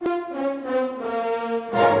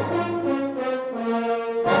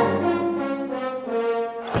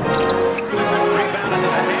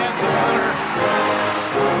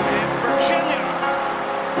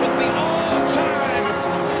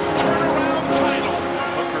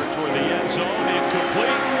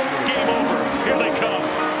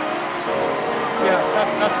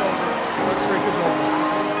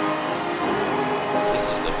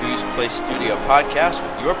podcast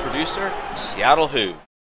with your producer, Seattle Hoo.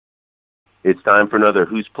 It's time for another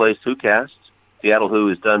Who's Place HOOcast. Seattle Hoo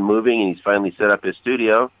is done moving, and he's finally set up his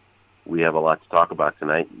studio. We have a lot to talk about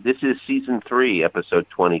tonight. This is Season 3, Episode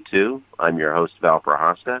 22. I'm your host, Val,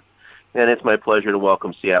 and it's my pleasure to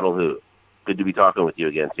welcome Seattle Hoo. Good to be talking with you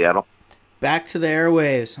again, Seattle. Back to the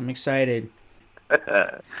airwaves. I'm excited.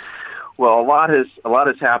 Well, a lot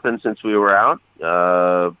has happened since we were out.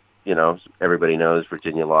 Everybody knows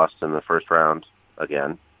Virginia lost in the first round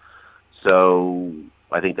again. So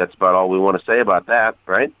I think that's about all we want to say about that,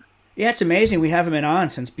 right? Yeah, it's amazing. We haven't been on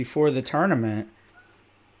since before the tournament.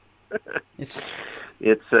 It's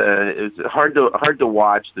hard to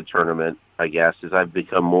watch the tournament, I guess, as I've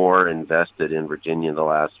become more invested in Virginia in the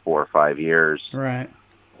last 4 or 5 years. Right.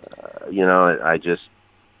 I just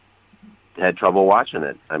had trouble watching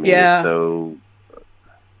it. I mean, yeah.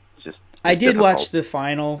 I did watch the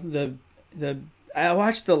final. I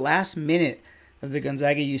watched the last minute of the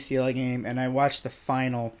Gonzaga UCLA game, and I watched the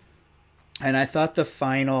final. And I thought the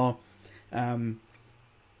final. I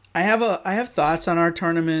have thoughts on our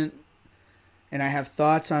tournament, and I have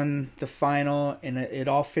thoughts on the final, and it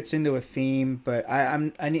all fits into a theme. But I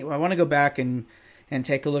want to go back and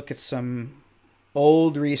take a look at some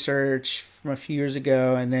old research from a few years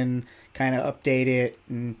ago, and then kind of update it,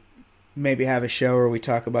 and maybe have a show where we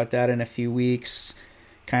talk about that in a few weeks,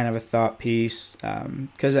 kind of a thought piece.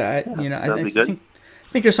 Because I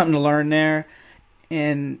think there's something to learn there,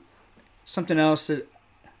 and something else that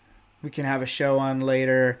we can have a show on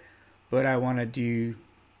later. But I want to do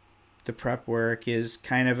the prep work is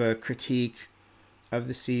kind of a critique of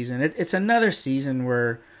the season. It's another season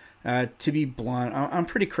where, to be blunt, I'm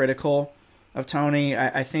pretty critical of Tony.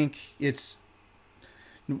 I think it's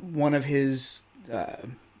one of his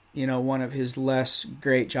less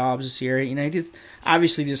great jobs this year. He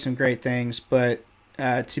obviously did some great things, but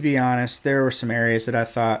to be honest, there were some areas that I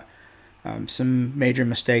thought some major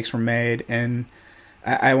mistakes were made, and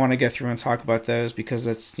I want to go through and talk about those because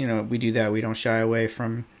that's, we do that. We don't shy away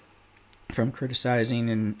from criticizing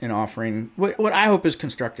and offering what I hope is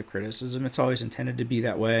constructive criticism. It's always intended to be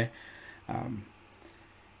that way.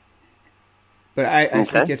 But I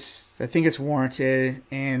think it's warranted,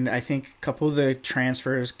 and I think a couple of the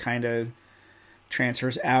transfers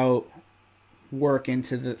out work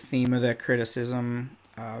into the theme of that criticism.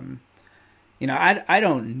 I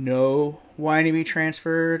don't know why to be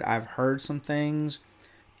transferred. I've heard some things,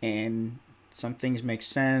 and some things make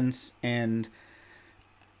sense, and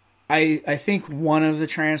I think one of the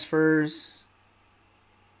transfers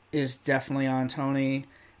is definitely on Tony.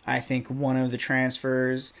 I think one of the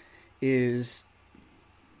transfers is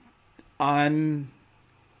on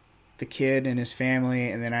the kid and his family,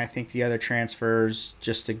 and then I think the other transfer's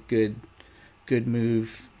just a good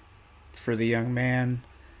move for the young man.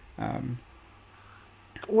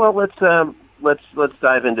 Well, let's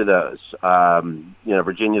dive into those.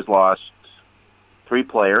 Virginia's lost 3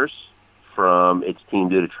 players from its team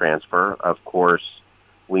due to transfer. Of course,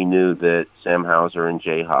 we knew that Sam Hauser and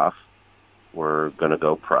Jay Huff were going to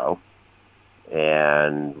go pro.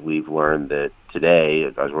 And we've learned that today,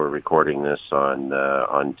 as we're recording this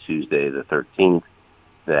on Tuesday the 13th,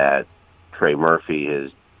 that Trey Murphy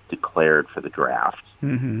has declared for the draft.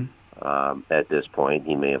 Mm-hmm. At this point,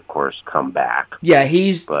 he may, of course, come back. Yeah,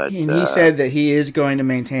 he said that he is going to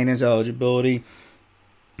maintain his eligibility.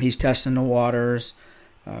 He's testing the waters,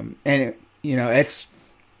 and it's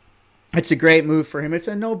a great move for him. It's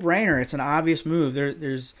a no-brainer. It's an obvious move.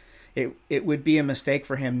 It would be a mistake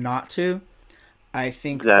for him not to. I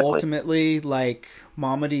think ultimately, like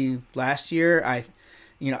Mamadi last year,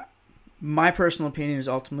 my personal opinion is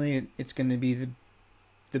ultimately it's going to be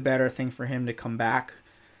the better thing for him to come back,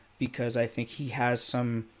 because I think there's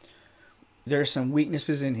some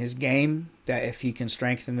weaknesses in his game that if he can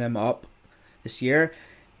strengthen them up this year,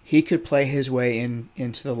 he could play his way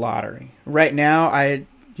into the lottery. Right now,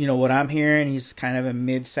 what I'm hearing, he's kind of a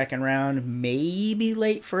mid-second round, maybe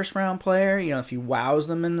late first round player. If he wows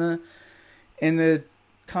them in the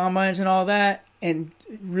combines and all that. And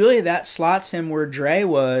really that slots him where Dre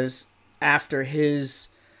was after his,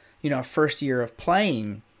 first year of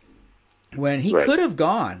playing, when he could have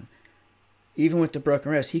gone, even with the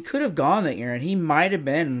broken wrist, he could have gone that year, and he might have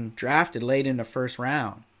been drafted late in the first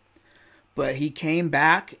round. But he came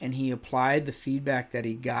back and he applied the feedback that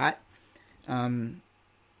he got.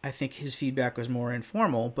 I think his feedback was more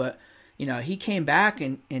informal, but he came back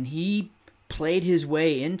and he played his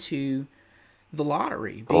way into the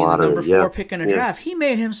lottery, being the number 4 pick in a draft. He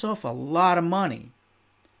made himself a lot of money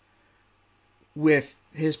with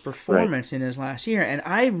his performance in his last year. And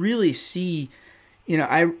I really see,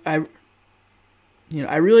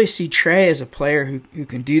 I really see Trey as a player who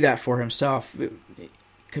can do that for himself.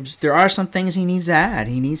 Because there are some things he needs to add.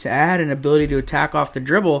 He needs to add an ability to attack off the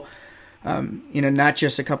dribble. Not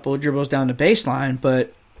just a couple of dribbles down the baseline,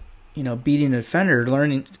 but beating a defender,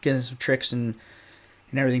 learning, getting some tricks and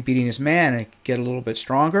everything, beating his man, and get a little bit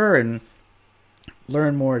stronger and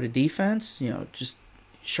learn more of the defense. Just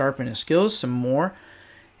sharpen his skills some more.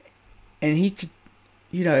 And he could,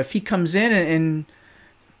 if he comes in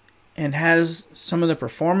and has some of the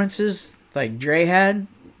performances like Dre had,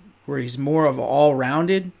 where he's more of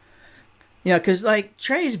all-rounded. Because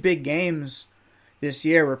Trey's big games this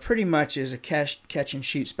year were pretty much as a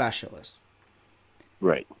catch-and-shoot specialist.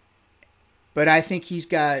 Right. But I think he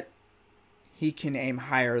can aim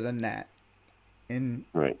higher than that. And,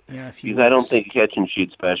 right. Because I don't think a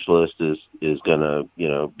catch-and-shoot specialist is going to,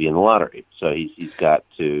 be in the lottery. So he's got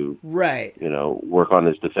to, right. Work on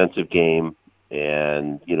his defensive game.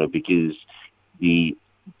 And, because the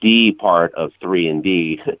D part of 3 and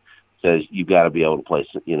D says you've got to be able to play,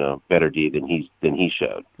 better D than he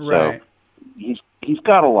showed. Right. So he's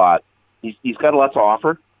got a lot. He's got a lot to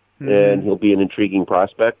offer, and he'll be an intriguing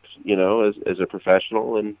prospect, as a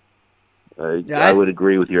professional. And I would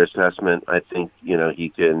agree with your assessment. I think he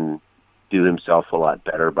can do himself a lot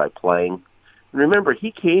better by playing. And remember,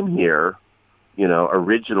 he came here,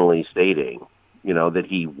 originally stating, that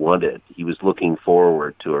he was looking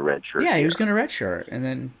forward to a red shirt. Yeah, he was going to red shirt, and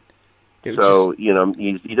then. He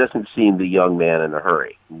doesn't seem the young man in a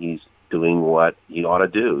hurry. He's doing what he ought to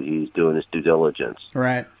do. He's doing his due diligence.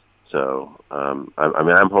 Right. So,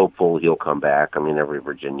 I'm hopeful he'll come back. Every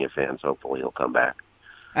Virginia fan's hopeful he'll come back.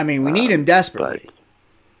 We need him desperately.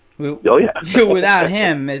 Yeah. Without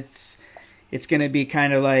him, it's going to be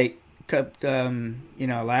kind of like,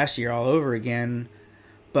 last year all over again.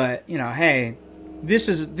 But hey, this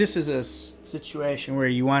is a situation where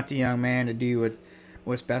you want the young man to do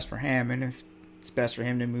what's best for him, and if it's best for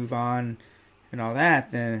him to move on and all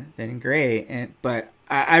that, then great. But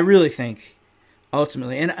I really think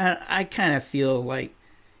ultimately, and I kind of feel like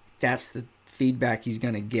that's the feedback he's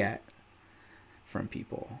going to get from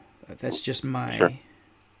people. That's just my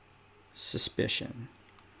suspicion.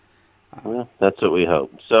 Well, that's what we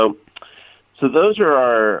hope. So those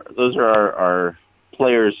are our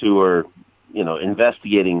players who are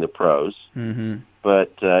investigating the pros. Mm-hmm.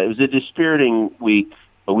 But it was a dispiriting week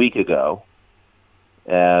a week ago.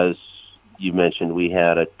 As you mentioned, we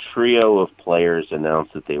had a trio of players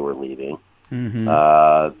announce that they were leaving. Mm-hmm.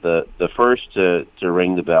 The first to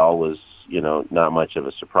ring the bell was, not much of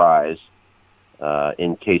a surprise,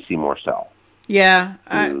 in Casey Morsell. Yeah,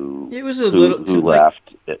 it was a little. Who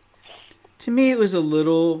left? To me, it was a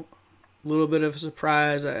little bit of a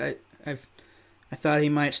surprise. I thought he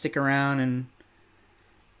might stick around and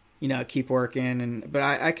keep working, but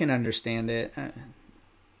I can understand it.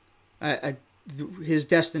 His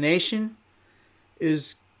destination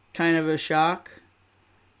is kind of a shock.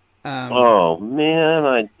 Oh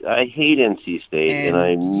man, I hate NC State, and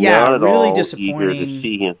I'm not at really all disappointing. eager to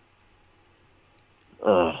see him.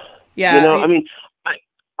 Yeah,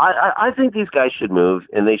 I think these guys should move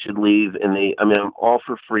and they should leave. And I'm all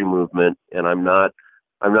for free movement, and I'm not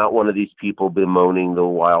one of these people bemoaning the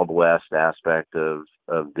Wild West aspect of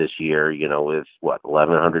this year. With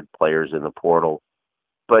 1,100 players in the portal,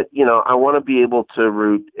 but I want to be able to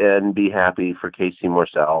root and be happy for Casey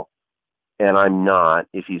Morsell. And I'm not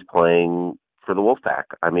if he's playing for the Wolfpack.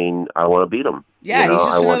 I want to beat him. Yeah, he's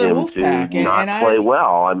just another Wolfpack. To not play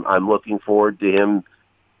well. I'm looking forward to him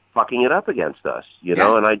fucking it up against us.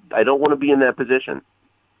 And I don't want to be in that position.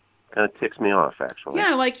 Kind of ticks me off, actually.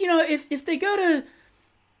 Yeah, if they go to,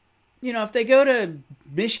 if they go to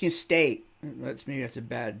Michigan State, maybe that's a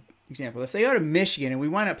bad example. If they go to Michigan and we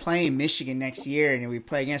wind up playing Michigan next year and we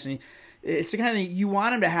play against them, it's the kind of thing you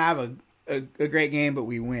want them to have a great game, but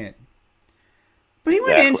we win. But he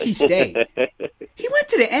went to NC State. He went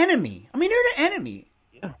to the enemy. They're the enemy.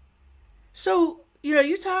 Yeah. So,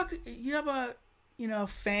 you talk about,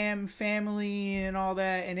 family and all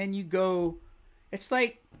that, and then you go, it's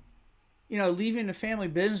like, leaving the family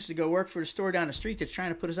business to go work for the store down the street that's trying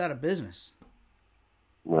to put us out of business.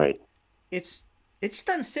 Right. It just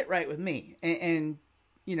doesn't sit right with me. And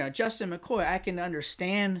Justin McCoy, I can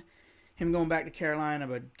understand him going back to Carolina,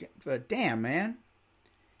 but damn, man.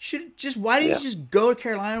 Why didn't you just go to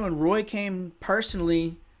Carolina when Roy came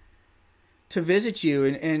personally to visit you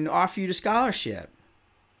and offer you the scholarship?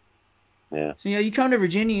 Yeah. So you come to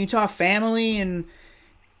Virginia, you talk family and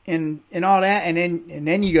all that, and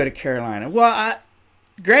then you go to Carolina. Well,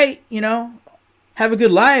 great, have a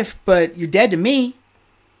good life, but you're dead to me.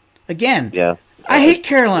 Again, yeah. I hate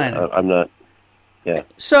Carolina. I'm not. Yeah.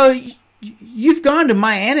 So you've gone to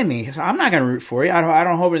my enemy. So I'm not going to root for you. I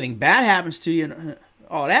don't hope anything bad happens to you and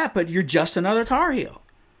all that, but you're just another Tar Heel.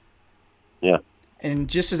 Yeah. And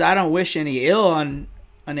just as I don't wish any ill on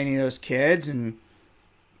any of those kids, and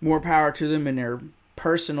more power to them in their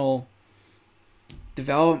personal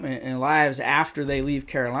development and lives after they leave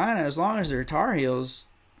Carolina, as long as they're Tar Heels,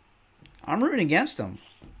 I'm rooting against them.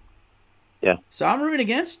 Yeah. So I'm rooting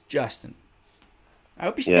against Justin. I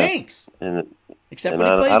hope he stinks. Yeah. Except when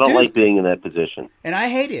he plays I don't Duke. like being in that position. And I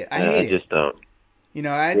hate it. I just don't. You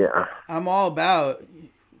know, I'm all about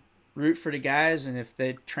root for the guys, and if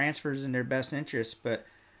the transfer's in their best interest. But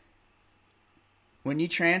when you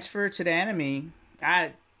transfer to the enemy,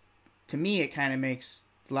 to me, it kind of makes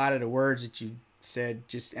a lot of the words that you said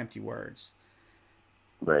just empty words.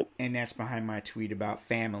 Right. And that's behind my tweet about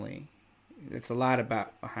family. It's a lot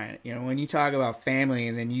about behind it. You know, when you talk about family,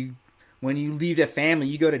 and then when you leave that family,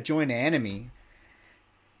 you go to join the enemy.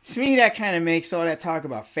 To me, that kind of makes all that talk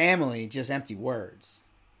about family just empty words.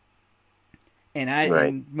 And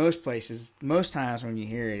in most places, most times when you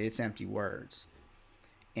hear it, it's empty words.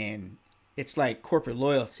 And it's like corporate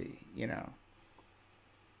loyalty, you know.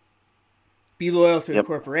 Be loyal to the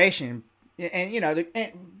corporation. And, you know,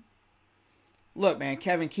 look, man,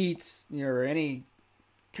 Kevin Keats, you know, or any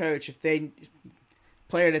coach, if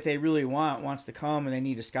player that they really wants to come and they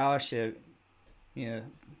need a scholarship, you know,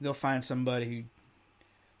 they'll find somebody who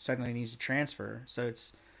suddenly needs to transfer. So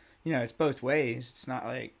it's, you know, it's both ways. It's not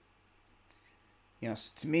like, you know,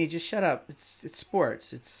 to me, just shut up. It's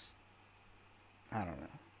sports. It's, I don't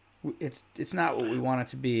know. It's not what we want it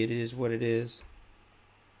to be. It is what it is.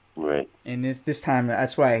 Right. And this time,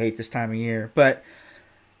 that's why I hate this time of year. But,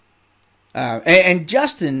 and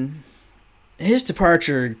Justin, his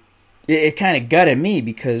departure, it kind of gutted me,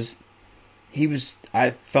 because I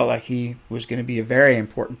felt like he was going to be a very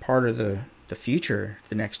important part of the future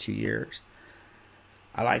the next 2 years.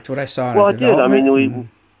 I liked what I saw in his development. It did. I mean,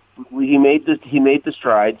 he made the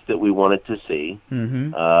strides that we wanted to see.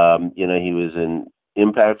 Mm-hmm. You know, he was an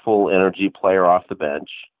impactful energy player off the bench.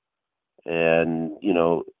 And, you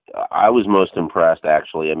know, I was most impressed,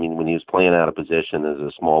 actually. I mean, when he was playing out of position as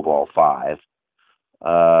a small ball 5,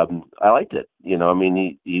 I liked it. You know, I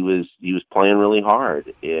mean, he was playing really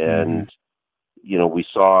hard, and you know, we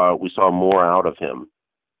saw more out of him.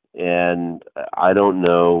 And I don't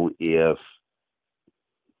know if,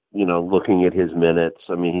 you know, looking at his minutes,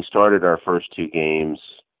 I mean, he started our first 2 games,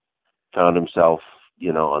 found himself,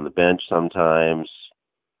 you know, on the bench sometimes.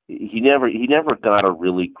 He never got a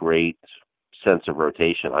really great sense of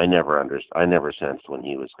rotation. I never sensed when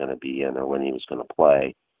he was going to be in or when he was going to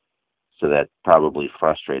play. So that probably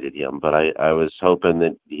frustrated him. But I was hoping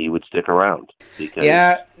that he would stick around, because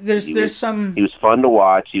he was fun to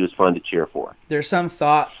watch. He was fun to cheer for. There's some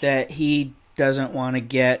thought that he doesn't want to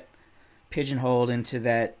get pigeonholed into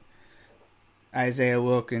that Isaiah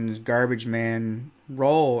Wilkins garbage man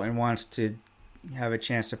role, and wants to have a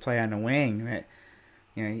chance to play on the wing. That,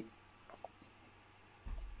 you know,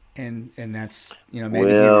 and that's, you know,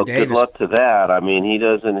 maybe Hubert Davis. Good luck to that. I mean, he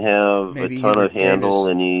doesn't have a ton of handle,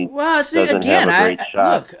 and he doesn't have a great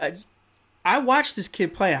shot. Look, I watched this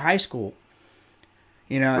kid play in high school,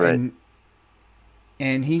 you know,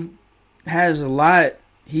 and he has a lot.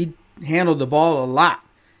 He handled the ball a lot,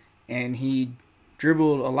 and he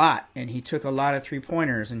dribbled a lot, and he took a lot of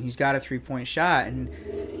 3-pointers, and he's got a 3-point shot, and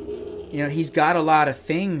you know, he's got a lot of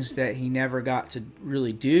things that he never got to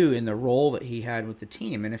really do in the role that he had with the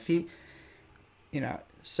team. And if he, you know,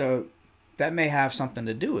 so that may have something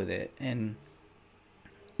to do with it. And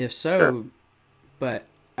if so, sure. But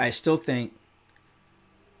I still think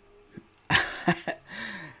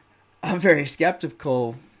I'm very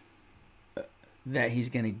skeptical that he's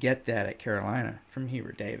going to get that at Carolina from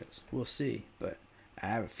Hubert Davis. We'll see. But I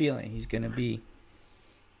have a feeling he's going to be,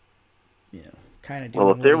 you know, kind of doing.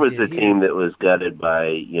 Well, if there was a team that was gutted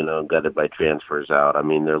by transfers out, I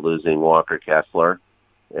mean, they're losing Walker Kessler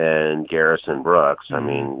and Garrison Brooks. Mm-hmm. I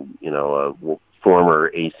mean, you know, a former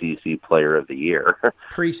ACC Player of the Year.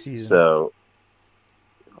 Preseason. So,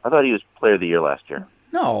 I thought he was Player of the Year last year.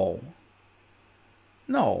 No.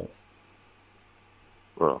 Well,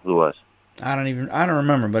 who was? I don't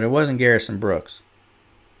remember, but it wasn't Garrison Brooks.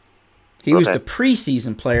 He was the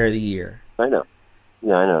preseason Player of the Year. I know.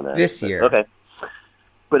 Yeah, I know that. This year. Okay.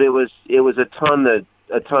 But it was a ton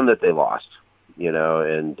that they lost, you know,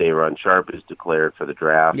 and Dayron Sharp is declared for the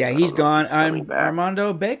draft. Yeah, he's gone.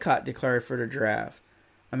 Armando Bacot declared for the draft.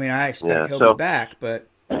 I mean, I expect he'll be back, but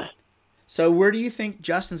so where do you think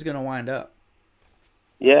Justin's going to wind up?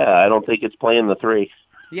 Yeah, I don't think it's playing the 3.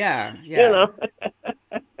 Yeah. You know.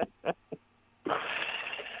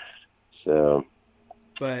 So,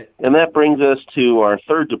 And that brings us to our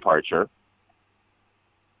third departure,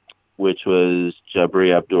 which was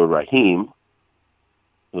Jabri Abdur-Rahim,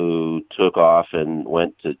 who took off and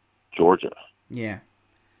went to Georgia. Yeah.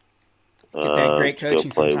 Get that great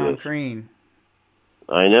coaching from Tom Crean.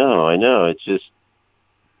 I know.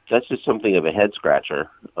 That's just something of a head scratcher,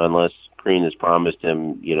 unless Crean has promised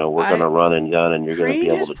him, we're going to run and gun and you're going to be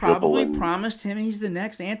able to dribble. Crean has probably promised him he's the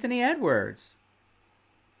next Anthony Edwards.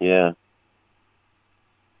 Yeah.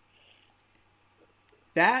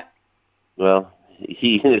 Well,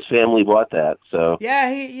 he and his family bought that, so. Yeah,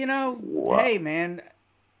 wow. Hey, man.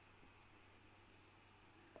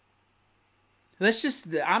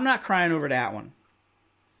 I'm not crying over that one.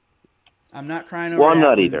 I'm not crying over. Well, I'm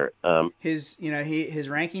that not one. Either. His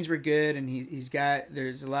rankings were good, and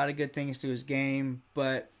there's a lot of good things to his game,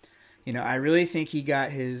 but I really think he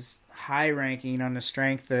got his high ranking on the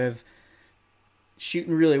strength of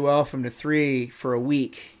shooting really well from the three for a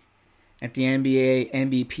week at the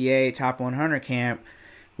NBPA Top 100 camp,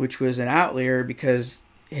 which was an outlier because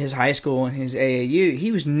his high school and his AAU,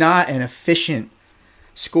 he was not an efficient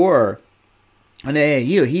scorer on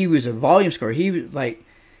AAU. He was a volume scorer. He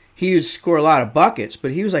would score a lot of buckets,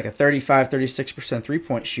 but he was like a 35, 36%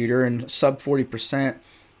 three-point shooter and sub 40%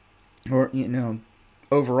 or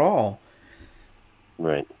overall.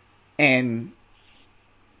 Right. And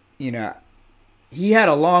he had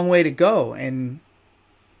a long way to go, and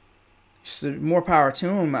so more power to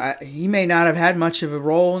him. He may not have had much of a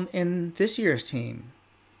role in this year's team.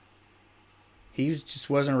 He just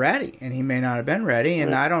wasn't ready, and he may not have been ready,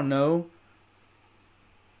 and right. I don't know.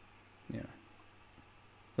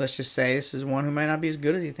 Let's just say this is one who might not be as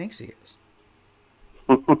good as he thinks he is.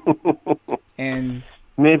 And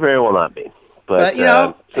may very well not be. But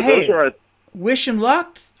hey, wish him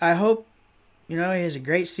luck. I hope, he has a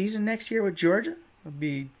great season next year with Georgia. I'll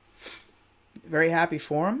be very happy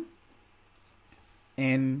for him.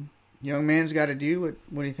 And young man's got to do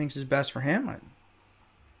what he thinks is best for him.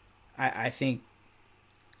 I think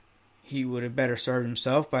he would have better served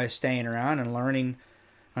himself by staying around and learning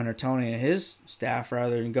under Tony and his staff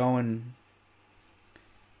rather than going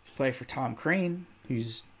to play for Tom Crean,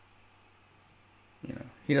 who's,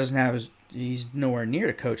 he doesn't have he's nowhere near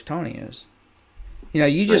to Coach Tony is.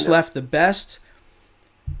 You just left the best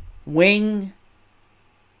wing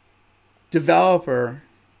developer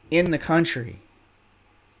in the country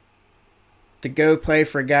to go play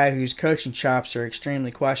for a guy whose coaching chops are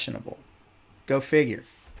extremely questionable. Go figure.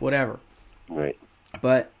 Whatever. Right.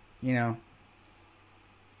 But,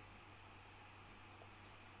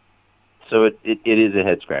 So it is a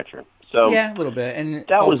head scratcher. So yeah, a little bit. And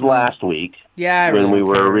that was last week. Yeah, when we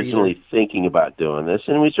were originally thinking about doing this,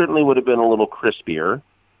 and we certainly would have been a little crispier.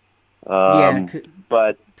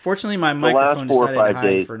 But fortunately, my microphone decided to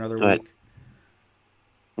hide for another week.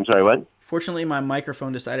 I'm sorry, what? Fortunately, my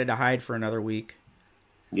microphone decided to hide for another week.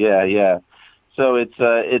 Yeah. So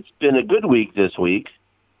it's been a good week this week,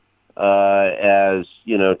 as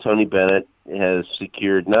Tony Bennett has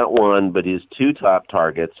secured not one but his two top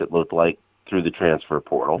targets. It looked like through the transfer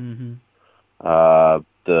portal. Mm-hmm.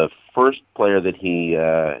 The first player that he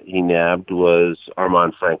nabbed was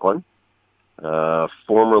Armand Franklin,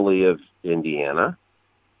 formerly of Indiana,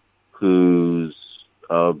 who's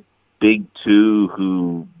a big two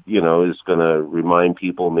who is going to remind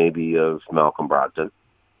people maybe of Malcolm Brogdon,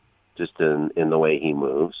 just in the way he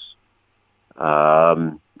moves.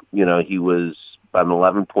 He was about an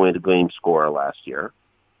 11-point a game scorer last year.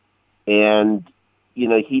 And,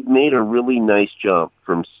 he'd made a really nice jump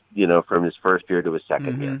from his first year to his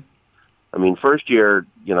second year. I mean, first year,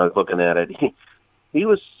 looking at it, he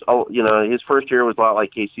was, his first year was a lot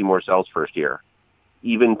like Casey Morcell's first year,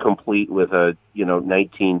 even complete with a,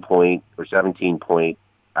 19-point or 17-point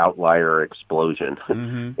outlier explosion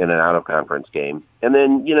in an out-of-conference game. And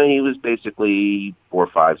then, he was basically 4,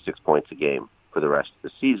 5, 6 points a game for the rest of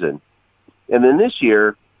the season. And then this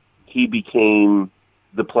year, he became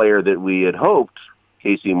the player that we had hoped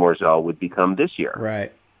Casey Morcell would become this year.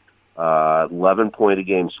 Right. 11-point a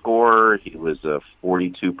game scorer. He was a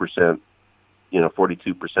 42%,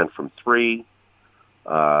 42% from three.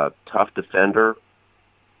 Tough defender.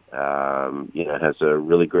 Has a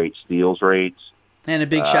really great steals rate. And a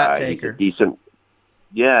big shot taker. Decent.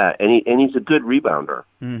 Yeah, and he's a good rebounder.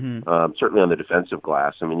 Mm-hmm. Certainly on the defensive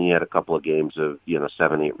glass. I mean, he had a couple of games of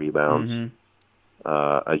 7, 8 rebounds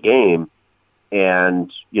a game,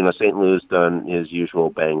 and St. Louis done his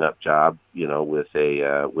usual bang up job. With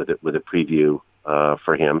a preview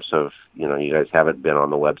for him. So if you guys haven't been on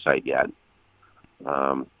the website yet,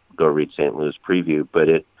 go read St. Louis preview.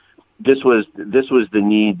 But this was the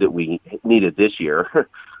need that we needed this year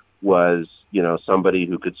was somebody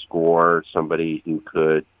who could score, somebody who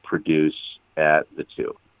could produce at the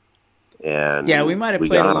 2. And yeah, we might have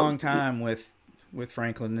played a long time with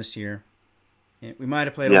Franklin this year. Yeah, we might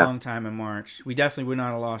have played a long time in March. We definitely would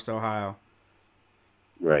not have lost Ohio.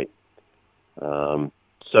 Right. So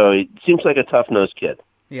he seems like a tough-nosed kid.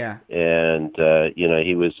 Yeah. And,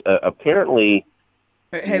 he was apparently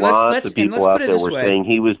hey, lots of people out there were saying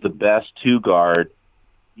he was the best 2-guard,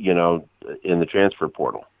 in the transfer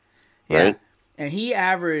portal. Right? Yeah. And he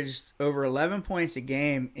averaged over 11 points a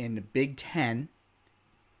game in the Big Ten,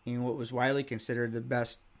 in what was widely considered the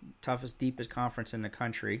best, toughest, deepest conference in the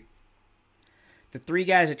country. The 3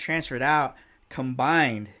 guys that transferred out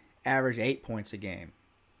combined averaged 8 points a game.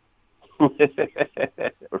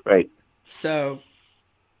 Right. So,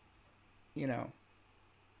 yeah,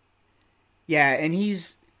 and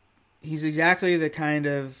he's exactly the kind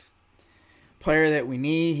of player that we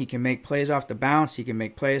need. He can make plays off the bounce. He can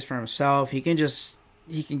make plays for himself. He can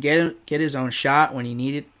get his own shot when you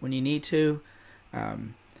need to.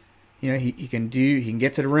 He can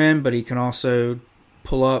get to the rim, but he can also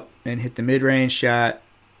pull up and hit the mid-range shot,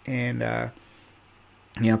 and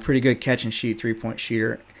pretty good catch and shoot 3-point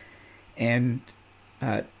shooter, and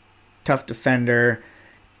tough defender.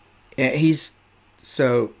 He's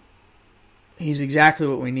exactly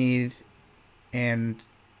what we need, and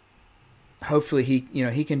hopefully he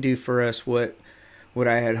can do for us what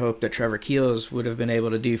I had hoped that Trevor Keels would have been able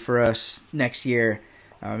to do for us next year,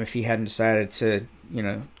 if he hadn't decided to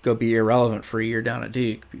go be irrelevant for a year down at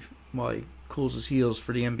Duke while he cools his heels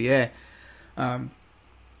for the NBA.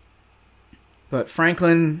 But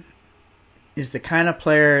Franklin is the kind of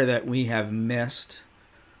player that we have missed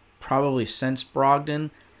probably since Brogdon.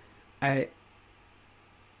 The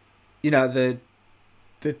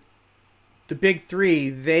big 3,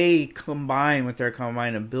 they combine with their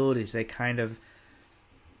combined abilities. They kind of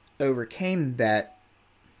overcame that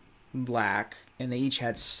lack, and they each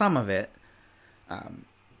had some of it.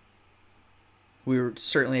 We were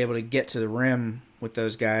certainly able to get to the rim with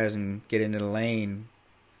those guys and get into the lane,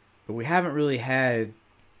 but we haven't really had,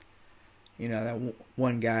 that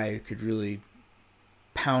one guy who could really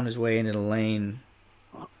pound his way into the lane.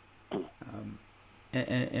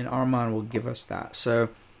 And Armand will give us that. So,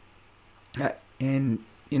 and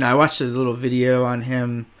I watched a little video on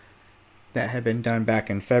him that had been done back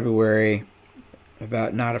in February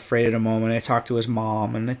about not afraid of the moment. I talked to his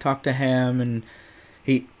mom, and I talked to him, and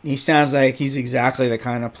he sounds like he's exactly the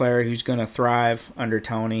kind of player who's going to thrive under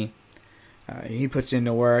Tony. He puts in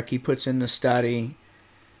the work. He puts in the study.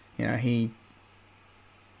 He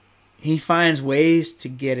finds ways to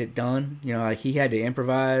get it done. Like he had to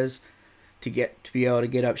improvise to be able to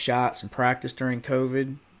get up shots and practice during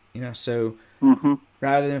COVID. So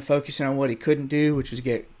rather than focusing on what he couldn't do, which was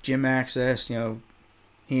get gym access, he and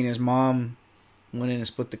his mom went in and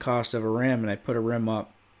split the cost of a rim, and I put a rim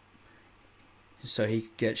up so he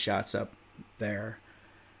could get shots up there.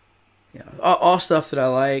 All stuff that I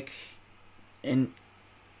like. And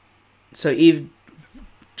so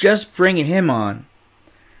just bringing him on,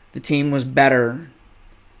 the team was better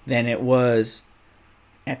than it was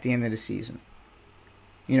at the end of the season.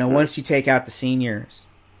 Once you take out the seniors,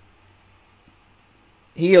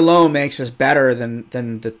 he alone makes us better than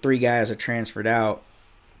the 3 guys that transferred out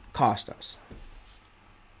cost us.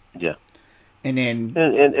 Yeah. And then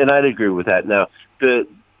and I'd agree with that. Now,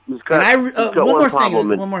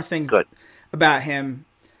 one more thing Good. about him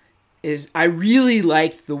is I really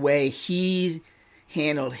liked the way he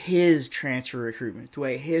handled his transfer recruitment, the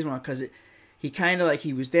way his one, because he kind of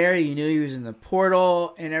he was there, you knew he was in the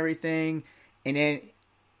portal and everything, and then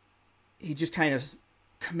he just kind of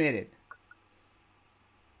committed.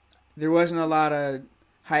 There wasn't a lot of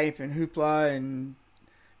hype and hoopla and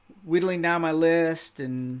whittling down my list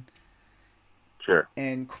and sure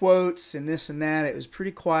and quotes and this and that. It was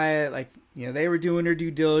pretty quiet. They were doing their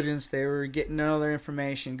due diligence. They were getting all their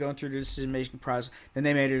information, going through the decision-making process. Then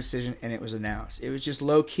they made a decision, and it was announced. It was just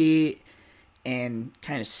low-key and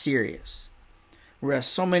kind of serious. Whereas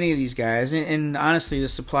so many of these guys, and honestly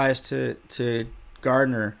this applies to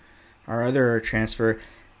Gardner, our other transfer,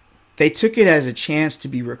 they took it as a chance to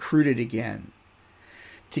be recruited again,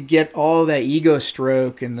 to get all that ego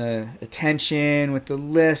stroke and the attention with the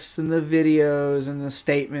lists and the videos and the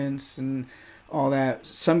statements and all that.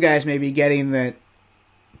 Some guys may be getting the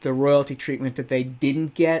royalty treatment that they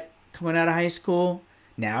didn't get coming out of high school.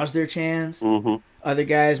 Now's their chance. Mm-hmm. Other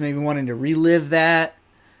guys maybe wanting to relive that,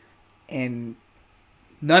 and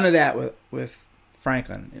none of that with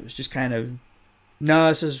Franklin. It was just kind of, no,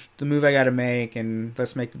 this is the move I got to make, and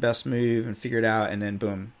let's make the best move and figure it out, and then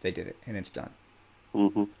boom, they did it, and it's done.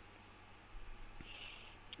 Mm-hmm.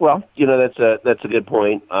 Well, that's a good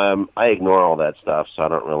point. I ignore all that stuff, so I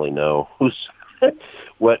don't really know who's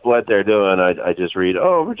what they're doing. I just read,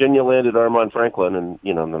 oh, Virginia landed Armand Franklin, and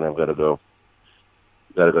then I've got to go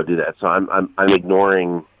do that. So I'm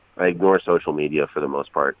ignoring. I ignore social media for the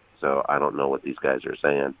most part, so I don't know what these guys are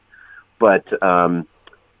saying. But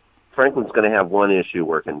Franklin's going to have one issue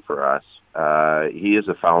working for us. He is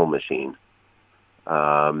a foul machine.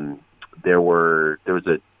 There was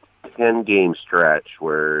a 10-game stretch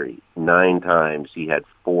where 9 times he had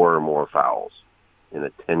 4 or more fouls in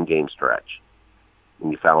a 10-game stretch,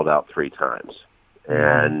 and he fouled out 3 times.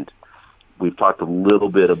 And we've talked a little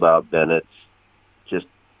bit about Bennett's just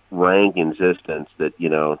rank insistence that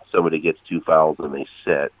somebody gets 2 fouls and they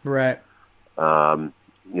sit, right?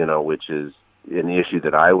 Which is an issue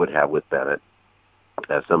that I would have with Bennett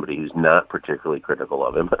as somebody who's not particularly critical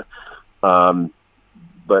of him. But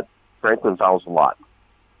Franklin fouls a lot.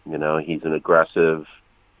 He's an aggressive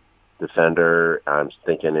defender. I'm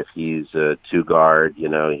thinking if he's a 2-guard,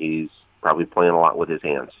 he's probably playing a lot with his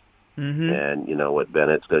hands. Mm-hmm. And, what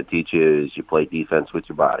Bennett's going to teach you is you play defense with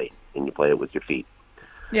your body and you play it with your feet.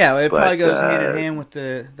 Yeah, it probably goes hand in hand with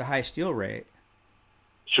the high steal rate.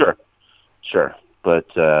 Sure. But,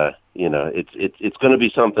 it's going to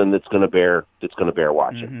be something that's going to bear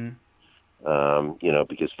watching. Mm-hmm.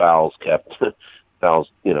 Because fouls kept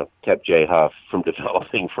Jay Huff from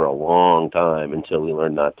developing for a long time until he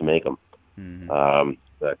learned not to make them. Mm-hmm.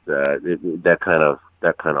 But that kind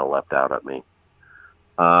of leapt out at me.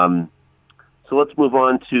 So let's move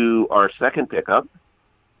on to our second pickup,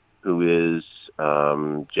 who is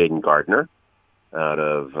Jaden Gardner out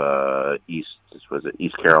of East Carolina.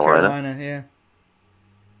 East Carolina, yeah.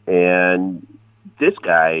 And this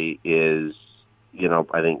guy is,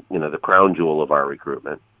 I think, the crown jewel of our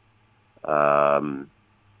recruitment.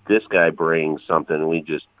 This guy brings something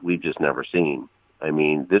we've just never seen. I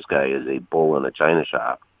mean, this guy is a bull in a china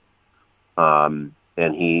shop.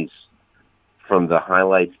 And he's, from the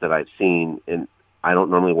highlights that I've seen, and I don't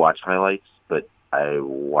normally watch highlights, but I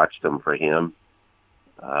watched them for him.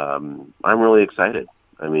 I'm really excited.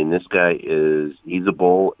 I mean, this guy he's a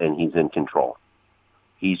bull and he's in control.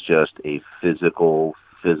 He's just a physical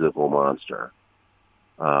monster.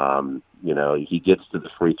 He gets to the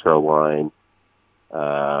free throw line.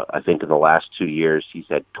 I think in the last 2 years, he's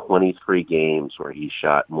had 23 games where he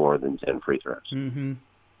shot more than 10 free throws. Mm-hmm.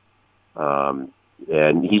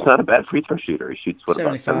 And he's not a bad free throw shooter. He shoots, about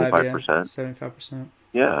 75%? 75%.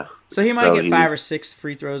 Yeah. So he might get 5 or 6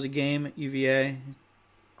 free throws a game at UVA.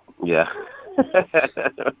 Yeah.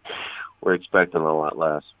 We're expecting a lot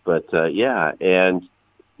less. But, yeah. And,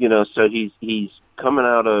 so he's coming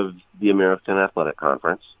out of the American Athletic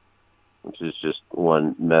Conference, which is just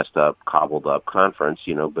one messed up, cobbled up conference,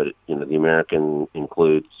 but, the American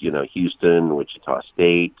includes, Houston, Wichita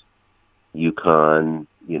State, UConn,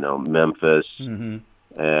 Memphis, mm-hmm.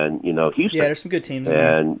 and, Houston. Yeah, there's some good teams.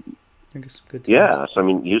 And, I think some good teams. Yeah, so,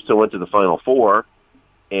 Houston went to the Final Four,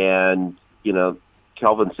 and,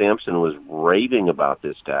 Kelvin Sampson was raving about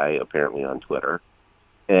this guy, apparently, on Twitter.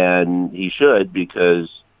 And he should, because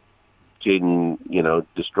Jaden,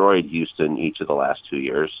 destroyed Houston each of the last 2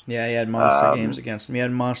 years. Yeah, he had monster games against them. He had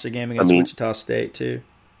a monster game against Wichita State, too.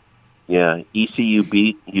 Yeah, ECU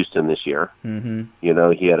beat Houston this year. Mm-hmm. He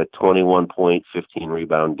had a 21-point,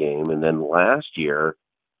 15-rebound game. And then last year,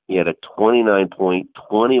 he had a 29-point,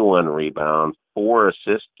 21-rebound,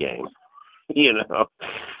 4-assist game. That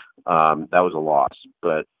was a loss.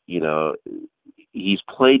 But, he's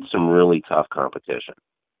played some really tough competition.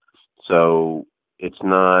 So it's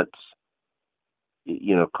not...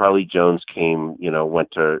 Carly Jones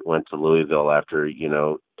went to Louisville after,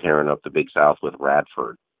 tearing up the Big South with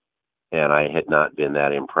Radford. And I had not been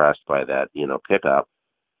that impressed by that, pickup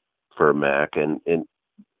for Mac. And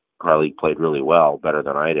Carly played really well, better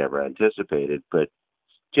than I'd ever anticipated. But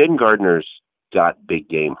Jaden Gardner's got big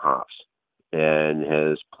game hops and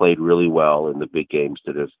has played really well in the big games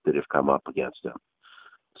that have come up against him.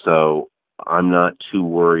 So I'm not too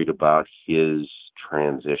worried about his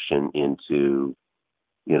transition into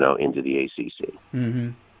the ACC. Mm-hmm.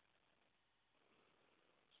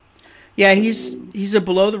 Yeah, he's a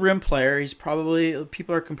below the rim player. He's probably,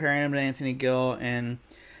 people are comparing him to Anthony Gill, and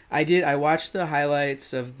I watched the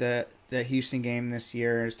highlights of the Houston game this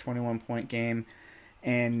year, his 21-point game,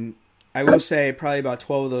 and I will say probably about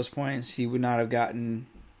 12 of those points he would not have gotten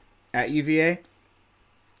at UVA,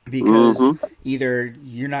 because either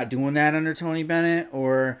you're not doing that under Tony Bennett,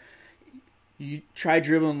 or you try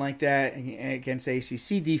dribbling like that against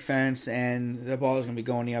ACC defense and the ball is going to be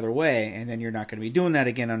going the other way, and then you're not going to be doing that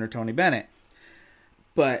again under Tony Bennett.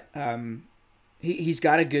 But he's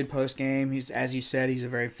got a good post game. He's, as you said, he's a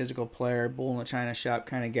very physical player, bull in the china shop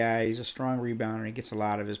kind of guy. He's a strong rebounder. He gets a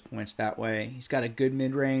lot of his points that way. He's got a good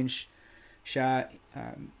mid range shot.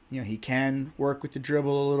 He can work with the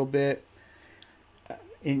dribble a little bit,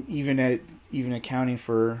 and even accounting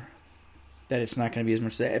for that, it's not going to be as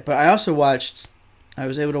much. But I was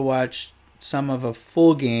able to watch some of a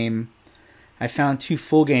full game. I found 2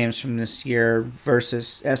 full games from this year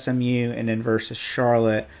versus SMU and then versus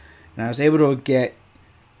Charlotte. And I was able to get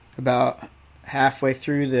about halfway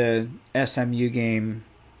through the SMU game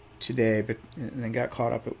today, and then got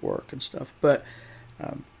caught up at work and stuff. But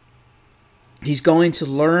he's going to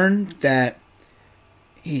learn that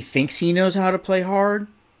he thinks he knows how to play hard,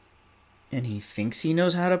 and he thinks he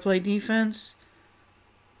knows how to play defense,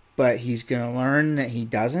 but he's going to learn that he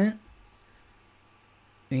doesn't.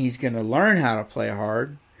 And he's going to learn how to play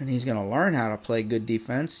hard, and he's going to learn how to play good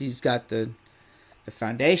defense. He's got the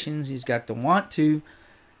foundations. He's got the want to.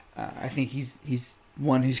 I think he's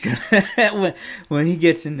one who's going to, when he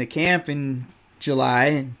gets into camp in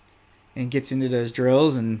July and gets into those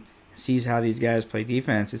drills and sees how these guys play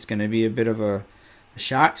defense, it's going to be a bit of a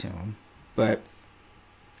shock to him. But,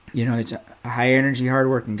 it's a high-energy,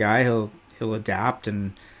 hard-working guy. He'll adapt,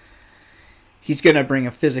 and he's going to bring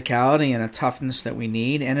a physicality and a toughness that we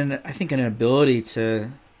need, and I think an ability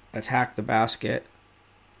to attack the basket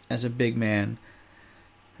as a big man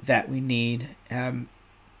that we need.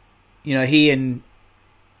 He and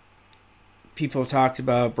people have talked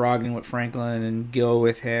about Brogdon with Franklin and Gill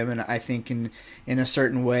with him, and I think in a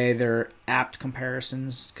certain way they're apt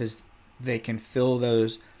comparisons because they can fill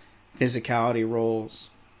those physicality roles.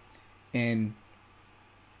 And,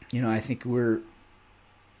 I think we're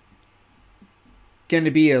going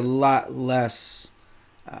to be a lot less,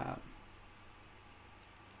 I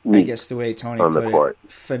guess the way Tony put it,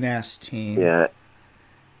 finesse team. Yeah.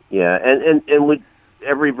 Yeah, and we,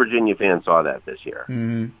 every Virginia fan saw that this year.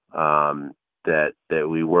 Mm-hmm. That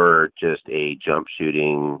we were just a jump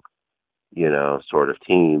shooting, sort of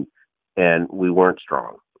team, and we weren't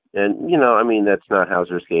strong. And that's not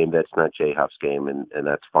Hauser's game, that's not Jay Huff's game, and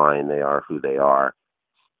that's fine. They are who they are,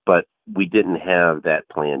 but we didn't have that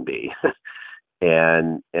plan B.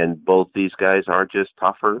 and both these guys are just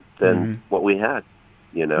tougher than what we had.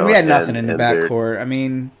 We had nothing in the backcourt. I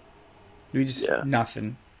mean, we just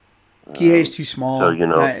nothing. Kihei's too small. So,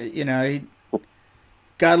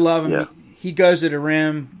 God love him. Yeah. He goes to the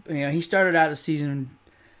rim. He started out the season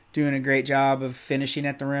doing a great job of finishing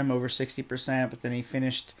at the rim, over 60%, but then he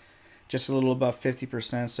finished just a little above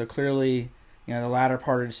 50%. So clearly, the latter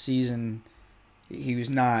part of the season, he was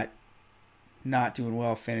not doing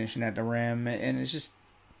well finishing at the rim, and it's just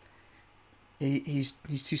he's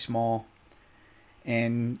too small.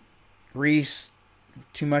 And Reese,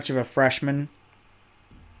 too much of a freshman.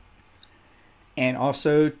 And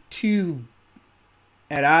also too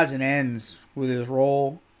at odds and ends with his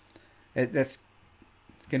role. That's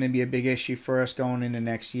going to be a big issue for us going into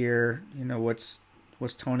next year. What's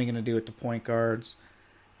Tony going to do with the point guards?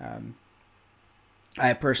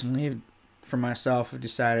 I personally, for myself, have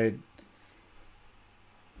decided,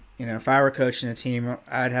 if I were coaching a team,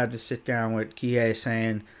 I'd have to sit down with Kihei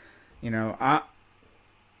saying,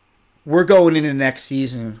 we're going into next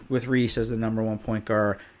season with Reese as the number 1 point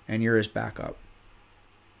guard, and you're his backup.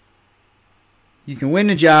 You can win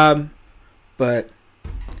the job, but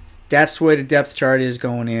that's the way the depth chart is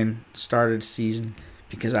going in, start of the season,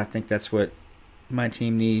 because I think that's what my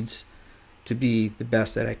team needs to be the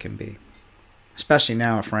best that it can be, especially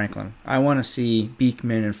now at Franklin. I want to see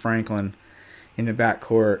Beekman and Franklin in the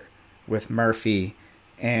backcourt with Murphy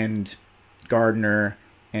and Gardner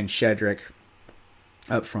and Shedrick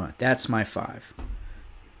up front. That's my 5.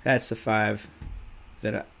 That's the 5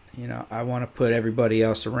 that I want to put everybody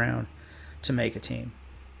else around to make a team.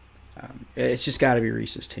 It's just got to be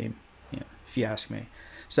Reese's team, if you ask me.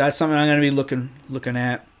 So that's something I'm going to be looking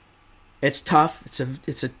at. It's tough.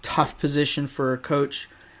 It's a tough position for a coach,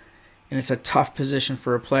 and it's a tough position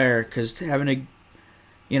for a player, because having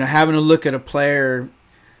to look at a player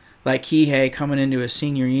like Kihei coming into his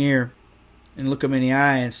senior year and look him in the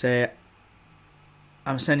eye and say,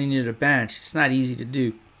 I'm sending you to the bench. It's not easy to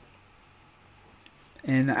do.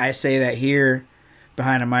 And I say that here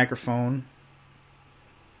behind a microphone.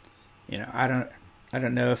 I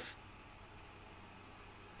don't know if,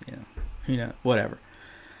 whatever.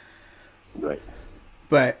 Right.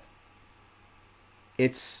 But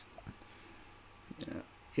it's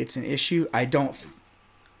an issue. I don't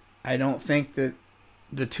think that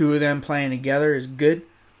the two of them playing together is good.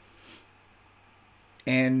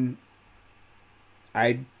 And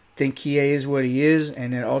I think Kie is what he is,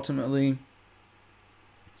 and then ultimately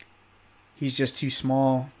he's just too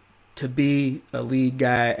small to be a lead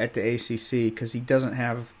guy at the ACC because he doesn't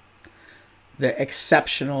have the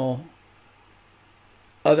exceptional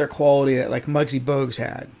other quality that like Muggsy Bogues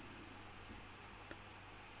had.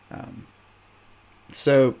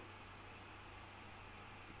 So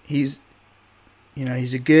he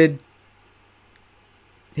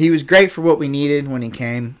was great for what we needed when he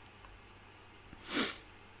came.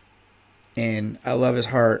 And I love his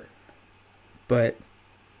heart. But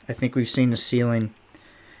I think we've seen the ceiling,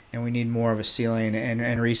 and we need more of a ceiling.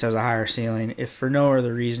 And Reese has a higher ceiling, if for no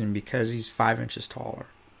other reason, because he's 5 inches taller.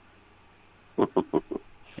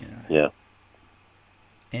 Yeah.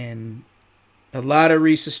 And a lot of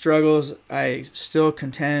Reese's struggles, I still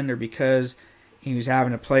contend, are because he was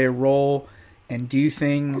having to play a role and do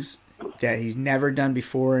things that he's never done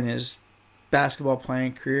before in his basketball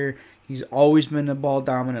playing career. He's always been the ball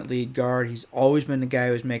dominant lead guard. He's always been the guy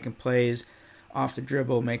who was making plays off the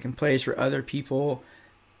dribble, making plays for other people.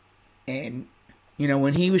 And,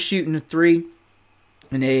 when he was shooting the three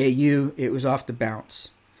in AAU, it was off the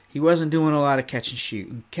bounce. He wasn't doing a lot of catch and shoot.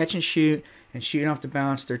 And catch and shoot and shooting off the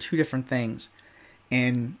bounce, they're two different things.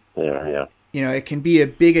 And, yeah. It can be a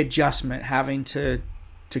big adjustment having to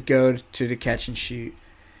go to the catch and shoot.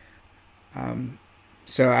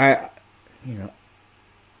 So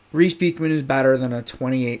Reese Beekman is better than a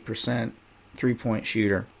 28% three-point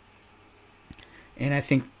shooter. And I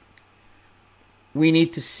think we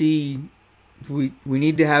need to see, we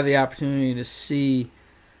need to have the opportunity to see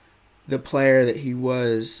the player that he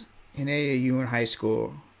was in AAU in high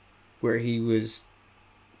school, where he was,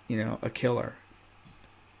 a killer.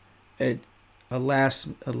 A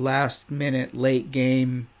last minute late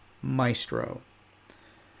game maestro.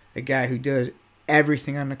 A guy who does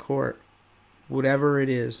everything on the court, whatever it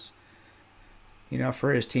is,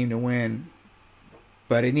 for his team to win.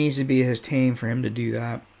 But it needs to be his team for him to do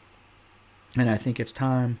that. And I think it's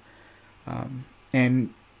time. Up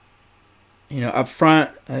front,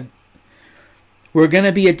 we're going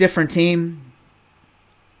to be a different team.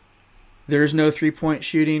 There's no three-point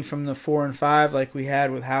shooting from the 4 and 5 like we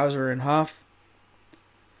had with Hauser and Huff.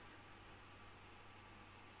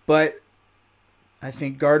 But I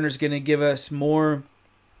think Gardner's going to give us more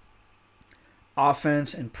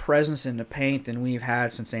offense and presence in the paint than we've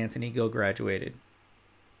had since Anthony Gill graduated.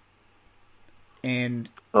 And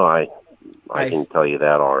I can tell you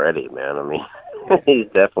that already, man. I mean, he's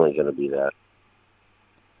definitely going to be that.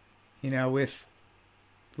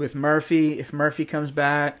 With Murphy, if Murphy comes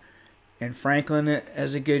back, and Franklin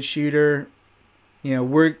as a good shooter,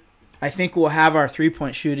 I think we'll have our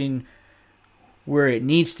three-point shooting where it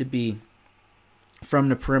needs to be from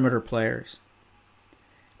the perimeter players.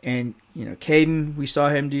 And, Caden, we saw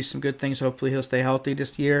him do some good things. Hopefully he'll stay healthy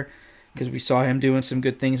this year because we saw him doing some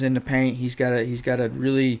good things in the paint. He's got a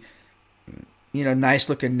really,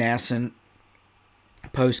 nice-looking nascent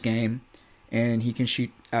post-game, and he can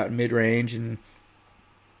shoot out mid-range, and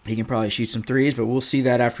he can probably shoot some threes, but we'll see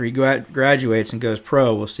that after he graduates and goes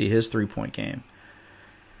pro. We'll see his three-point game.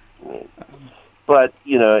 But,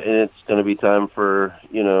 and it's going to be time for,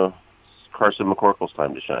 Carson McCorkle's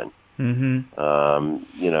time to shine.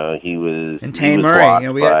 Mm-hmm. He was... And Tane Murray.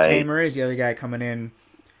 We got Tane Murray's the other guy coming in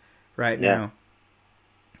right now.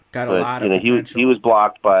 Got a lot of potential. He was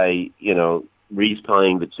blocked by, Reese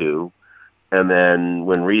playing the two. And then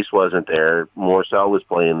when Reese wasn't there, Morsell was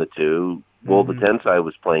playing the two. Woldetensai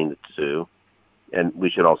was playing the two. And we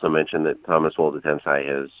should also mention that Thomas Woldetensai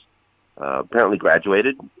has apparently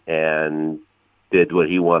graduated and did what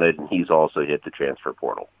he wanted. And he's also hit the transfer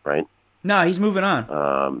portal, right? No, he's moving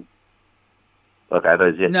on. Look, I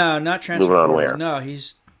thought no, not transfer moving on portal. where? No,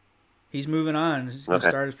 he's moving on. He's going to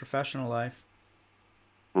start his professional life.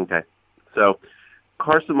 Okay. So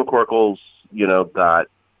Carson McCorkle's, got,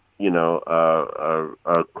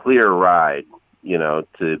 a clear ride,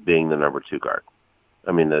 to being the number 2 guard.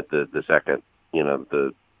 I mean, the second,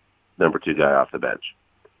 the number 2 guy off the bench.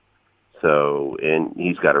 So, and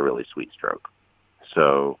he's got a really sweet stroke.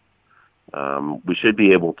 So, we should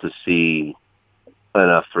be able to see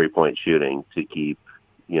enough 3-point shooting to keep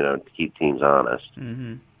teams honest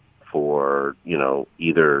for,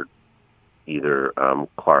 either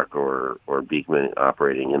Clark or Beekman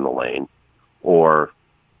operating in the lane, or,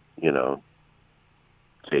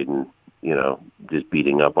 Caden, just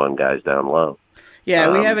beating up on guys down low.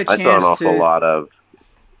 Yeah, we have a chance I saw an awful lot of...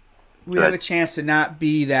 We have a chance to not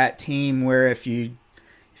be that team where if you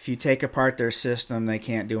take apart their system, they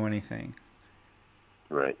can't do anything.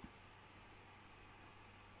 Right.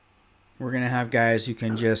 We're going to have guys who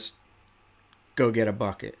can just go get a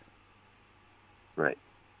bucket. Right.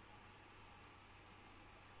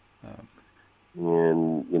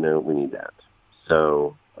 And, we need that.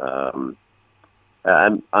 So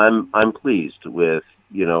I'm pleased with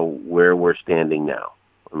where we're standing now.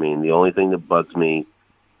 I mean, the only thing that bugs me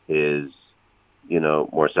is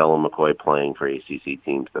Marcel and McCoy playing for ACC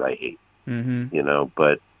teams that I hate.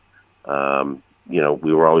 But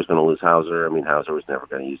we were always going to lose Hauser. I mean, Hauser was never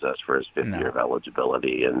going to use us for his fifth year of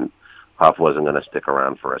eligibility, and Huff wasn't going to stick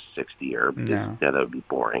around for a sixth year because that would be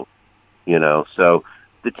boring. So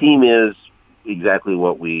the team is exactly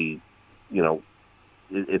what we,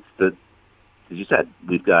 it's as you said,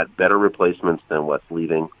 we've got better replacements than what's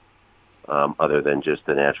leaving, other than just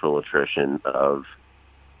the natural attrition of,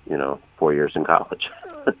 4 years in college,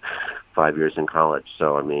 5 years in college.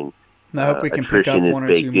 So, I mean, I hope we can pick up one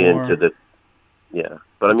or two more.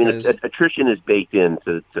 But I mean, attrition is baked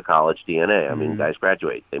into college DNA. I mean, guys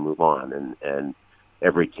graduate, they move on, and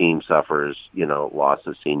every team suffers, loss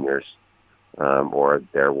of seniors, or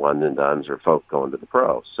their one and dones, or folk going to the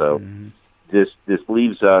pro. So this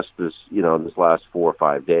leaves us this last 4 or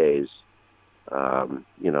 5 days.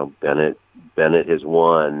 Bennett has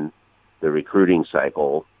won the recruiting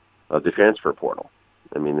cycle of the transfer portal.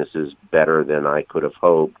 I mean, this is better than I could have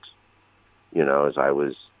hoped. As I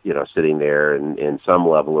was, sitting there in some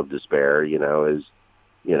level of despair, as,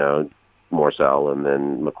 Morcell and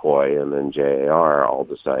then McCoy and then JAR all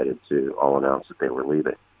decided to all announce that they were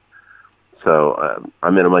leaving. So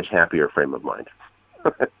I'm in a much happier frame of mind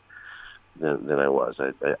than I was.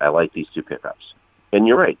 I like these two pickups. And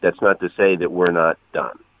you're right. That's not to say that we're not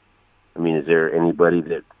done. I mean, is there anybody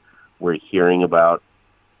that we're hearing about,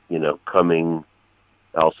 coming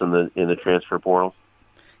else in the transfer portal?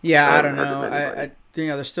 Yeah, I don't know. I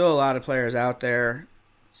there's still a lot of players out there,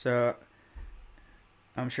 so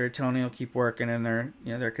I'm sure Tony will keep working, and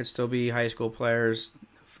there could still be high school players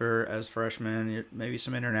as freshmen, maybe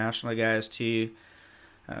some international guys too.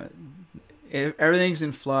 If everything's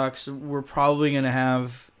in flux, we're probably going to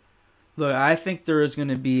have. Look, I think there is going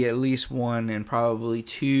to be at least one and probably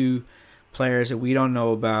two players that we don't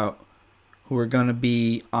know about who are going to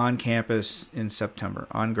be on campus in September,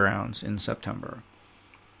 on grounds in September.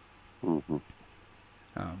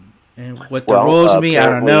 And what the roles will be, I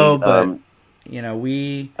don't know, but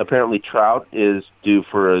we apparently Trout is due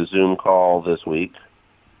for a Zoom call this week.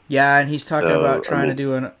 Yeah, and he's talking about trying to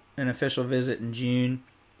do an official visit in June,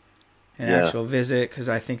 actual visit, because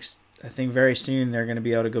I think very soon they're going to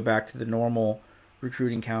be able to go back to the normal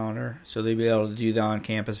recruiting calendar, so they'll be able to do the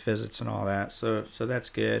on-campus visits and all that. So that's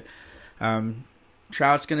good.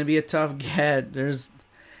 Trout's going to be a tough get.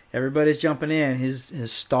 Everybody's jumping in.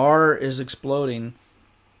 His star is exploding,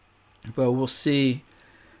 but we'll see.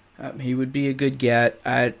 He would be a good get.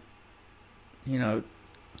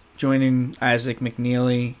 Joining Isaac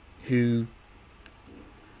McNeely, who,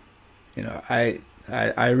 I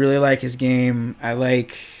really like his game. I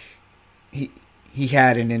like he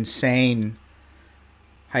had an insane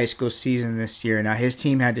high school season this year. Now his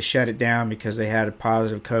team had to shut it down because they had a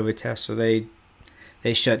positive COVID test, so they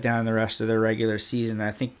shut down the rest of their regular season.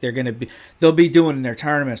 I think they'll be doing their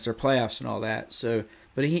tournaments, their playoffs, and all that. So,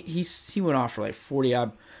 but he went off for like 40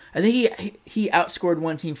 odd. I think he outscored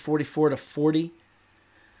one team 44-40.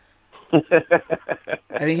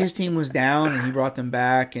 I think his team was down and he brought them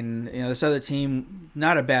back, and this other team,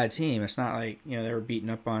 not a bad team. It's not like they were beating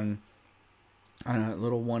up on a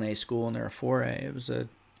little 1A school and they're a 4A. It was a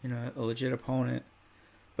legit opponent,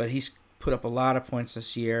 but he's put up a lot of points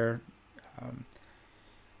this year.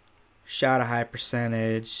 Shot a high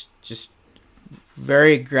percentage, just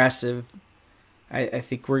very aggressive. I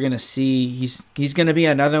think we're gonna see he's gonna be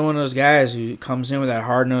another one of those guys who comes in with that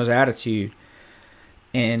hard nosed attitude,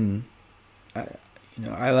 and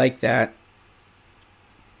I like that.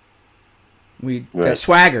 That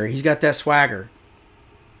swagger. He's got that swagger.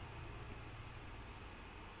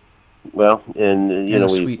 Well, and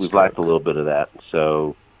we've lacked a little bit of that.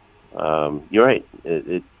 So you're right.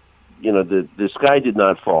 The sky did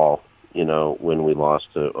not fall. When we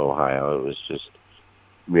lost to Ohio, it was just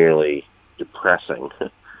merely depressing.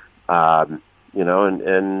 And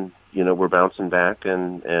we're bouncing back,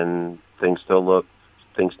 and things still look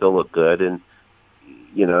good. And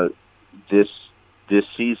this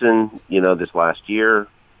season, this last year,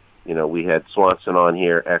 we had Swanson on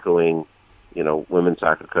here echoing, women's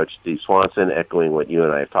soccer coach Steve Swanson echoing what you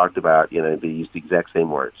and I have talked about. They used the exact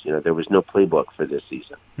same words. There was no playbook for this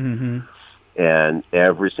season. Mm-hmm. And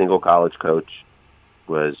every single college coach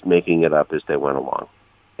was making it up as they went along.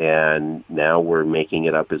 And now we're making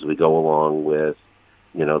it up as we go along with,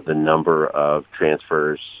 the number of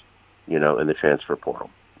transfers, in the transfer portal.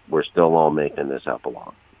 We're still all making this up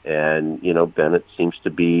along. And, Bennett seems to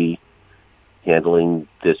be handling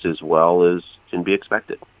this as well as can be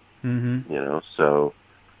expected. Mm-hmm. So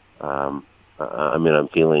I'm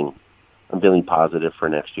feeling positive for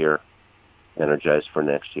next year, energized for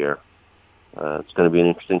next year. It's going to be an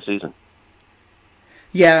interesting season.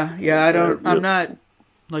 Yeah. I'm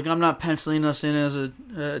not penciling us in as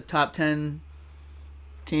a top 10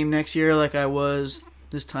 team next year like I was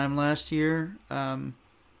this time last year.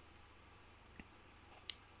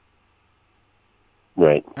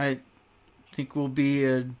 Right. I think we'll be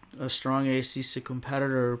a strong ACC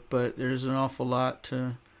competitor, but there's an awful lot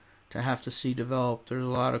to have to see develop. There's a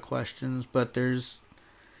lot of questions,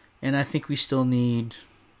 and I think we still need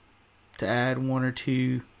to add one or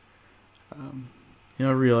two,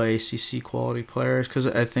 real ACC quality players, because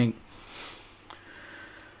I think.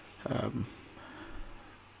 Well,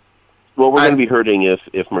 we're going to be hurting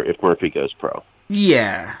if Murphy goes pro.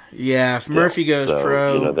 Yeah. If Murphy goes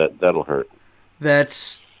pro, that'll hurt.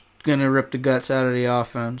 That's going to rip the guts out of the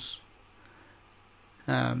offense.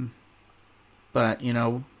 But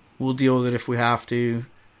we'll deal with it if we have to.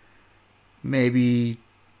 Maybe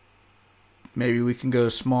we can go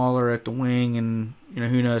smaller at the wing, and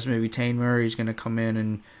who knows? Maybe Trey Murphy's going to come in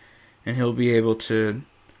and he'll be able to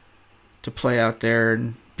play out there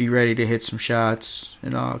and be ready to hit some shots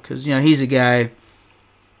and all. Because he's a guy.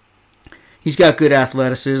 He's got good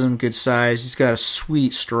athleticism, good size. He's got a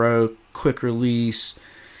sweet stroke, quick release.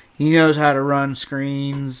 He knows how to run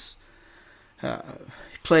screens. He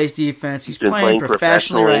plays defense. He's playing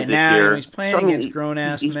professionally right now. Year. He's playing against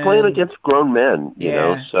grown-ass men. He's playing against grown men, you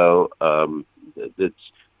know. So it's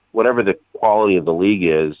whatever the quality of the league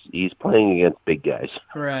is, he's playing against big guys.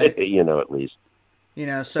 Right. At least.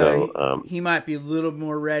 So he might be a little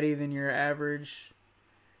more ready than your average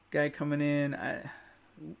guy coming in.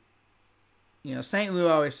 St. Louis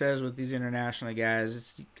always says with these international guys,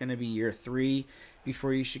 it's going to be year 3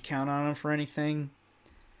 before you should count on them for anything.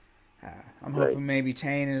 I'm hoping maybe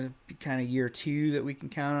Tane is kind of year 2 that we can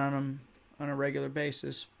count on him on a regular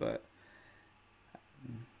basis, but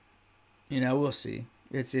we'll see.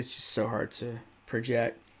 It's just so hard to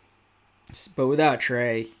project. But without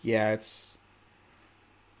Trey, it's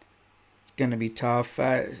going to be tough.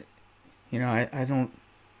 I don't.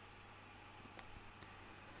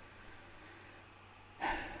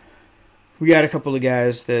 We got a couple of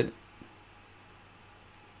guys that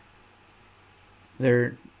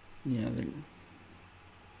they're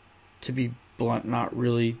to be blunt, not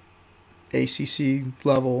really ACC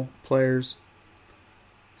level players.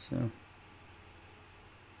 So.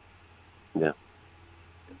 Yeah.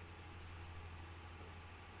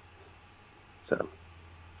 So.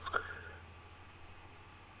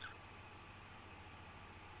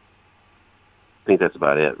 I think that's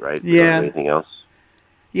about it, right? Yeah. Anything else?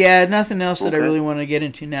 Yeah, nothing else that I really want to get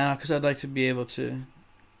into now, because I'd like to be able to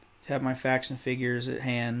have my facts and figures at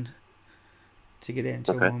hand to get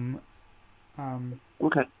into them.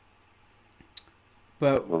 Okay.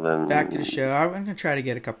 But back to the show. I'm going to try to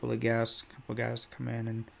get a couple of guys to come in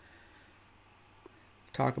and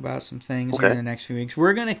talk about some things here in the next few weeks.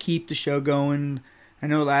 We're going to keep the show going. I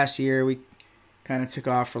know last year we kind of took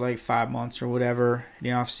off for like 5 months or whatever in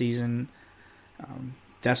the off season.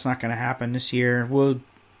 That's not going to happen this year. We're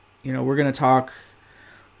going to talk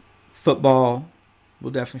football.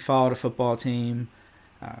 We'll definitely follow the football team.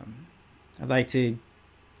 I'd like to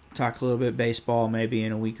talk a little bit baseball maybe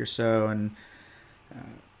in a week or so. And,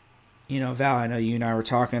 Val, I know you and I were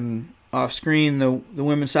talking off screen. The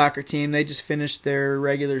women's soccer team, they just finished their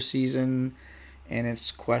regular season, and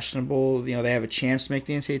it's questionable. They have a chance to make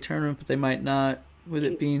the NCAA tournament, but they might not, with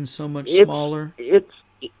it being so much smaller.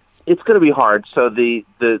 It's going to be hard. So the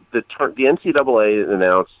NCAA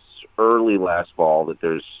announced early last fall that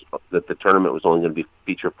the tournament was only going to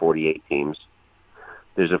feature 48 teams.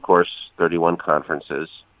 There's of course 31 conferences.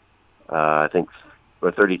 I think,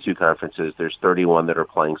 or 32 conferences. There's 31 that are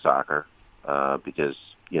playing soccer because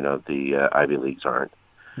the Ivy Leagues aren't.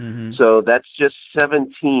 Mm-hmm. So that's just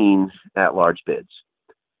 17 at-large bids,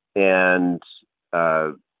 and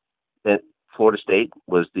Florida State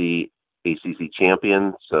was the ACC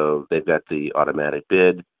champion, so they've got the automatic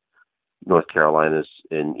bid. North Carolina's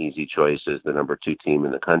an easy choice as the number 2 team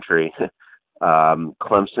in the country.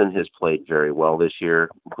 Clemson has played very well this year,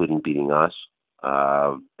 including beating us.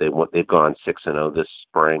 They've gone 6-0 this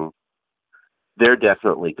spring. They're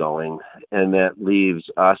definitely going, and that leaves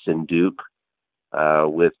us and Duke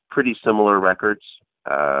with pretty similar records.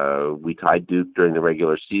 We tied Duke during the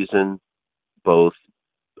regular season. Both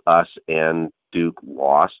us and Duke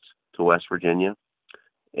lost to West Virginia.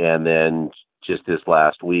 And then just this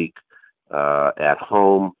last week, at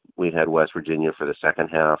home, we had West Virginia for the second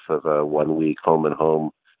half of a 1-week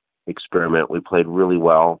home-and-home experiment. We played really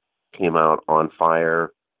well, came out on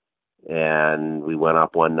fire, and we went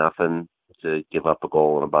up 1-0 to give up a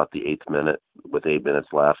goal in about the 8th minute with 8 minutes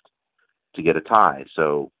left to get a tie.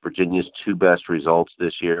 So Virginia's 2 best results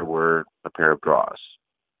this year were a pair of draws.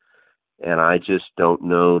 And I just don't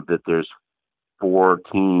know that there's 4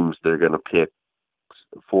 teams that are going to pick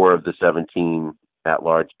 4 of the 17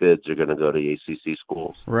 at-large bids are going to go to ACC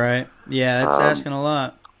schools. Right. Yeah, that's asking a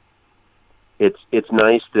lot. It's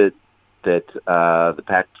nice that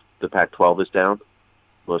the Pac-12 is down.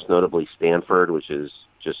 Most notably Stanford, which is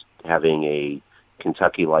just having a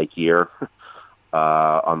Kentucky-like year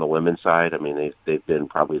on the women's side. I mean, they've been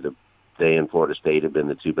probably they and Florida State have been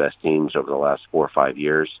the 2 best teams over the last 4 or 5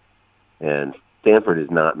 years, and Stanford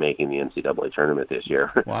is not making the NCAA tournament this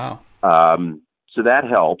year. Wow. So that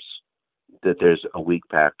helps that there's a weak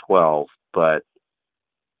Pac-12, but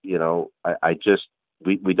we don't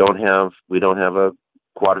have a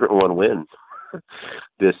quadrant 1 win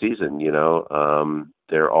this season.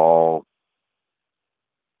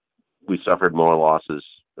 We suffered more losses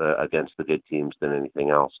against the good teams than anything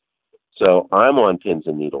else. So I'm on pins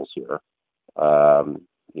and needles here.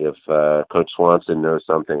 If Coach Swanson knows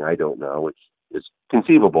something I don't know, which is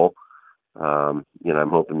conceivable, I'm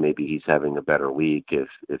hoping maybe he's having a better week if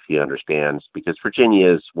he understands, because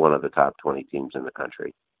Virginia is one of the top 20 teams in the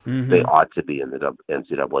country. Mm-hmm. They ought to be in the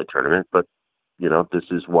NCAA tournament, but this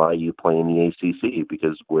is why you play in the ACC,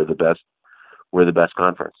 because we're the best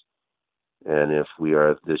conference. And if we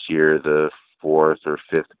are this year the 4th or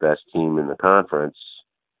 5th best team in the conference,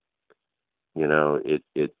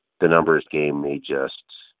 the numbers game may just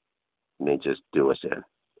do us in.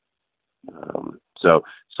 So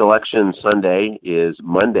Selection Sunday is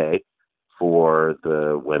Monday for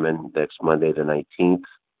the women. Next Monday, the 19th,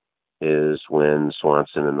 is when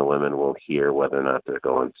Swanson and the women will hear whether or not they're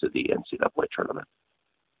going to the NCAA tournament.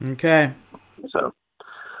 Okay. So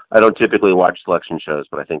I don't typically watch selection shows,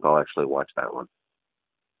 but I think I'll actually watch that one.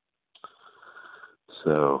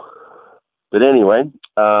 So, but anyway,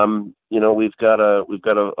 we've got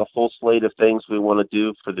a full slate of things we want to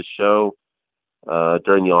do for the show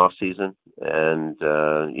during the off season, and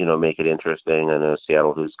make it interesting. I know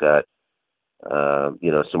Seattle Who's got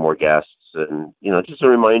some more guests, and just a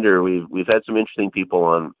reminder, we've had some interesting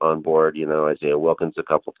people on board. Isaiah Wilkins a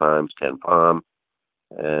couple times, Ken Palm,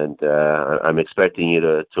 and I'm expecting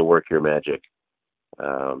you to work your magic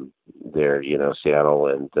there, Seattle,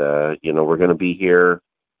 and we're going to be here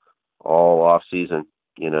all off season,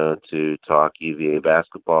 to talk UVA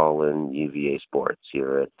basketball and UVA sports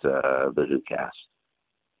here at the HOOcast.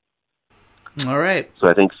 All right. So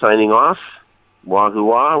I think signing off,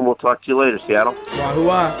 wahoo-wah, and we'll talk to you later, Seattle.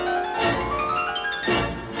 Wahoo-wah.